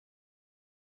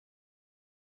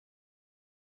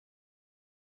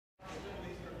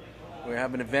We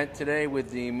have an event today with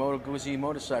the Moto Guzzi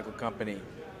motorcycle company.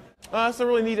 It's a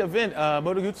really neat event.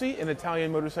 Moto Guzzi, an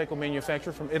Italian motorcycle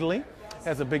manufacturer from Italy,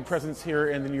 has a big presence here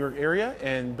in the New York area,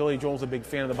 and Billy Joel's a big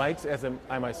fan of the bikes, as am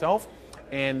I myself.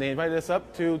 And they invited us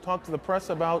up to talk to the press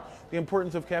about the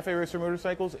importance of cafe racer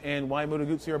motorcycles and why Moto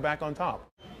Guzzi are back on top.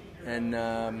 And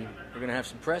we're going to have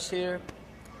some press here.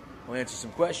 We'll answer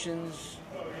some questions,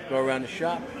 go around the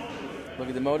shop, look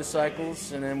at the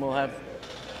motorcycles, and then we'll have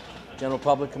general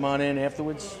public come on in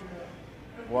afterwards,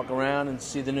 walk around and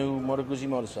see the new Moto Guzzi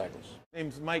motorcycles. My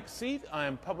name's Mike Seat.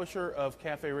 I'm publisher of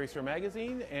Cafe Racer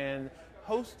magazine and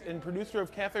host and producer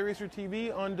of Cafe Racer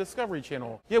TV on Discovery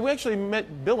Channel. Yeah, we actually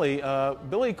met Billy.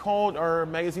 Billy called our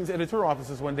magazine's editorial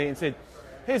offices one day and said,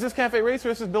 "Hey, is this Cafe Racer?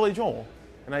 This is Billy Joel."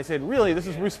 And I said, "Really? This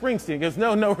is Bruce Springsteen?" He goes,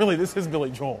 No, really, this is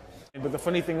Billy Joel." But the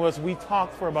funny thing was, we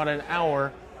talked for about an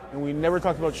hour, and we never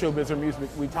talked about showbiz or music.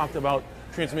 We talked about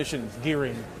transmissions,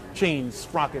 gearing, chains,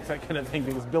 sprockets, that kind of thing,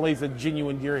 because Billy's a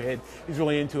genuine gearhead. He's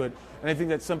really into it. And I think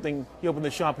that's something, he opened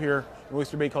the shop here in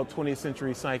Oyster Bay called 20th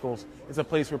Century Cycles. It's a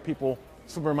place where people,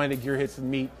 sober-minded gearheads, can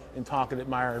meet and talk and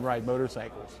admire and ride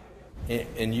motorcycles.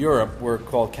 In Europe, we're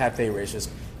called cafe racers.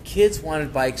 Kids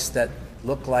wanted bikes that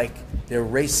look like they're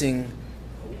racing,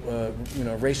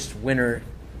 race winner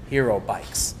hero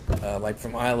bikes, like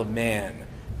from Isle of Man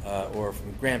or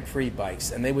from Grand Prix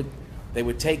bikes, and they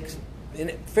would take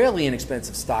fairly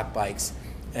inexpensive stock bikes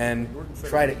and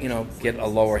try to get a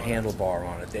lower handlebar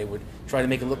on it. They would try to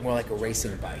make it look more like a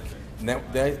racing bike. And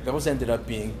those ended up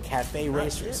being cafe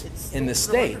racers. In the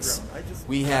States,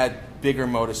 we had bigger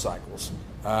motorcycles.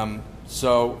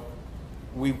 So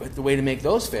the way to make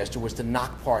those faster was to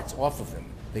knock parts off of them.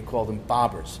 They called them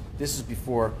bobbers. This is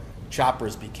before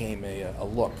choppers became a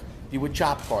look. You would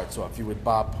chop parts off, you would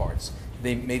bob parts.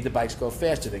 They made the bikes go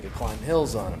faster. They could climb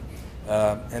hills on them.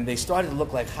 And they started to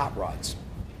look like hot rods.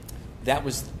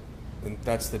 That's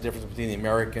the difference between the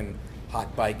American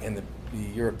hot bike and the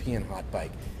European hot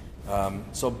bike.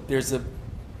 So there's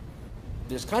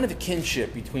kind of a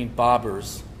kinship between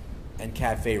bobbers and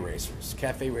cafe racers.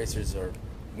 Cafe racers are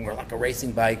more like a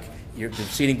racing bike. The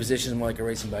seating position is more like a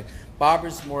racing bike.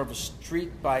 Bobbers more of a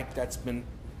street bike that's been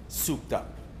souped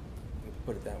up.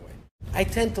 Put it that way. I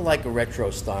tend to like a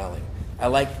retro styling. I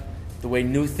like the way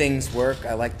new things work.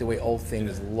 I like the way old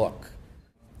things look.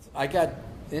 I got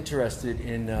interested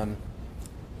in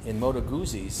Moto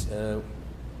Guzzis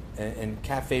and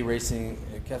cafe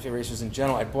racers in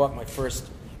general. I bought my first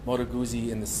Moto Guzzi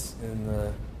in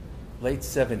the late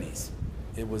 70s.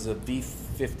 It was a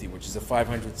V50, which is a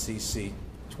 500cc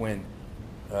twin,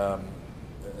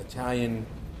 Italian,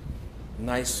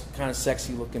 nice, kind of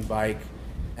sexy looking bike.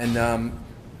 And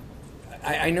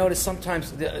I noticed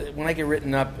sometimes when I get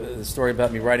written up, the story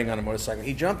about me riding on a motorcycle,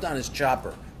 he jumped on his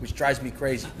chopper, which drives me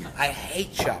crazy. I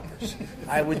hate choppers.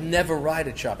 I would never ride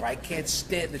a chopper. I can't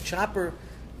stand the chopper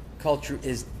culture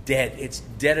is dead. It's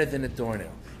deader than a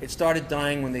doornail. It started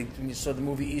dying when you saw the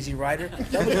movie Easy Rider.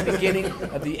 That was the beginning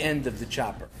of the end of the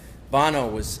chopper. Bono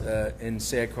was in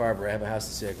Sag Harbor. I have a house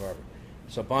in Sag Harbor.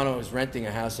 So Bono was renting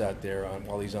a house out there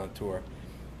while he's on tour.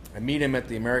 I meet him at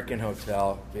the American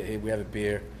Hotel. We have a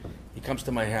beer. He comes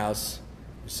to my house.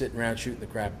 We're sitting around shooting the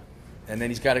crap. And then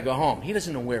he's got to go home. He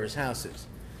doesn't know where his house is.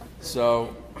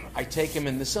 So I take him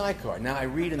in the sidecar. Now I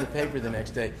read in the paper the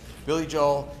next day, Billy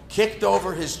Joel kicked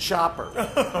over his chopper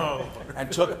and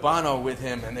took Bono with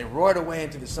him, and they roared away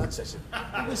into the sunset.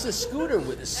 It was a scooter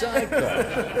with a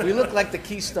sidecar. We looked like the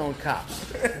Keystone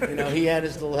Cops. He had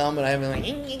his little helmet. I have like,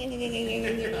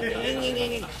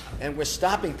 and we're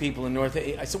stopping people in North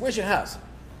Haven. I said, "Where's your house?"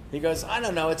 He goes, "I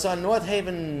don't know. It's on North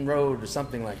Haven Road or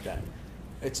something like that.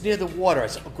 It's near the water." I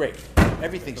said, "Oh, great.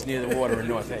 Everything's near the water in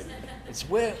North Haven." It's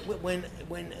when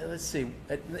let's see,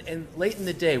 and late in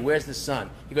the day, where's the sun?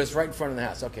 He goes, "Right in front of the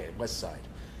house." Okay, west side.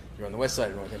 You're on the west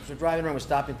side of North Haven. So we're driving around, we're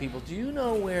stopping people. "Do you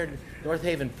know where North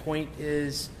Haven Point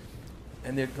is?"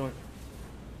 And they're going,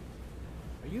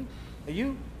 Are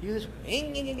you this?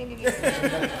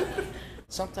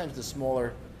 Sometimes the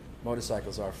smaller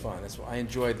motorcycles are fun. That's why I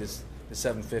enjoy the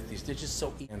 750s. They're just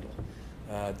so easy to handle.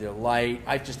 They're light.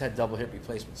 I just had double hip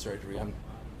replacement surgery.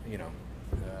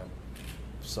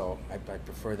 So I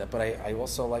prefer that. But I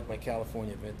also like my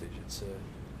California Vintage.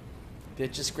 They're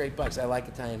just great bikes. I like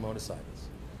Italian motorcycles.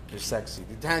 They're sexy.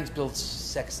 The Italians build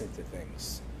sex into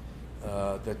things.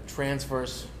 The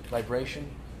transverse vibration,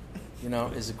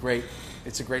 is a great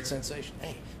sensation.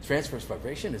 Hey, transverse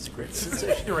vibration is a great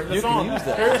sensation. You can use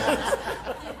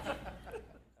that.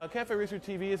 Cafe Racer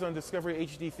TV is on Discovery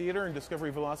HD Theater and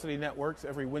Discovery Velocity Networks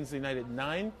every Wednesday night at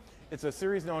 9. It's a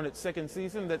series now in its second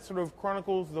season that sort of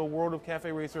chronicles the world of Cafe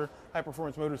Racer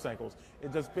high-performance motorcycles.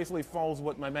 It basically follows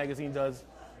what my magazine does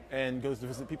and goes to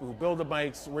visit people who build the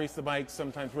bikes, race the bikes,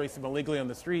 sometimes race them illegally on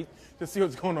the street to see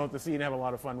what's going on at the scene and have a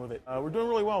lot of fun with it. We're doing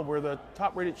really well. We're the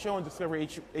top-rated show in Discovery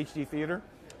HD Theater.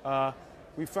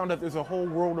 We found out there's a whole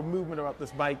world of movement about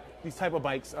this bike, these type of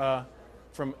bikes,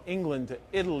 from England to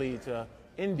Italy to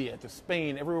India to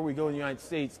Spain. Everywhere we go in the United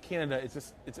States, Canada,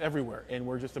 it's everywhere, and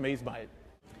we're just amazed by it.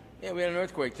 Yeah, we had an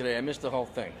earthquake today. I missed the whole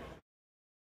thing.